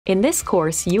In this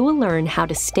course, you will learn how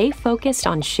to stay focused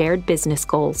on shared business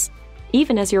goals,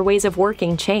 even as your ways of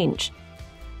working change.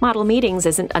 Model meetings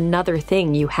isn't another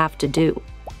thing you have to do.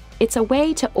 It's a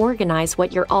way to organize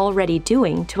what you're already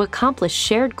doing to accomplish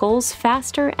shared goals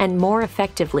faster and more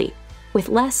effectively, with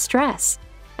less stress,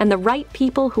 and the right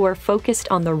people who are focused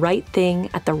on the right thing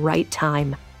at the right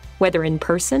time, whether in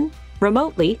person,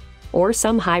 remotely, or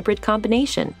some hybrid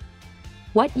combination.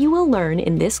 What you will learn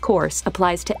in this course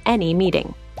applies to any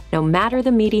meeting, no matter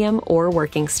the medium or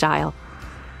working style.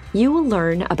 You will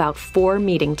learn about 4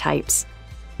 meeting types: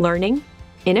 learning,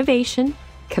 innovation,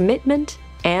 commitment,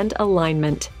 and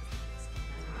alignment.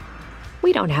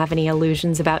 We don't have any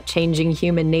illusions about changing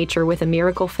human nature with a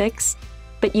miracle fix,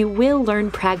 but you will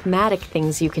learn pragmatic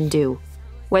things you can do,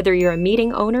 whether you're a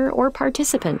meeting owner or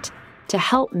participant, to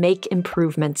help make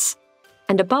improvements.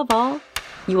 And above all,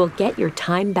 you will get your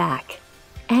time back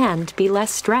and be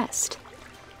less stressed.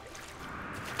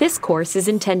 This course is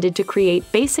intended to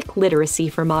create basic literacy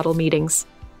for model meetings.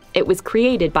 It was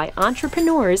created by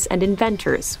entrepreneurs and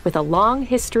inventors with a long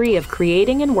history of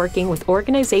creating and working with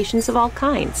organizations of all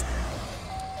kinds,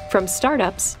 from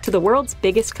startups to the world's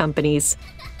biggest companies,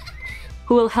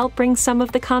 who will help bring some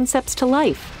of the concepts to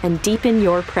life and deepen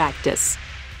your practice.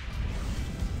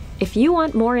 If you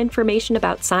want more information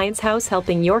about Science House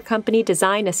helping your company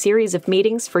design a series of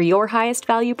meetings for your highest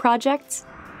value projects,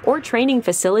 or training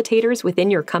facilitators within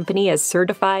your company as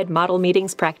certified model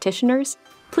meetings practitioners,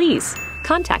 please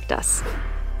contact us.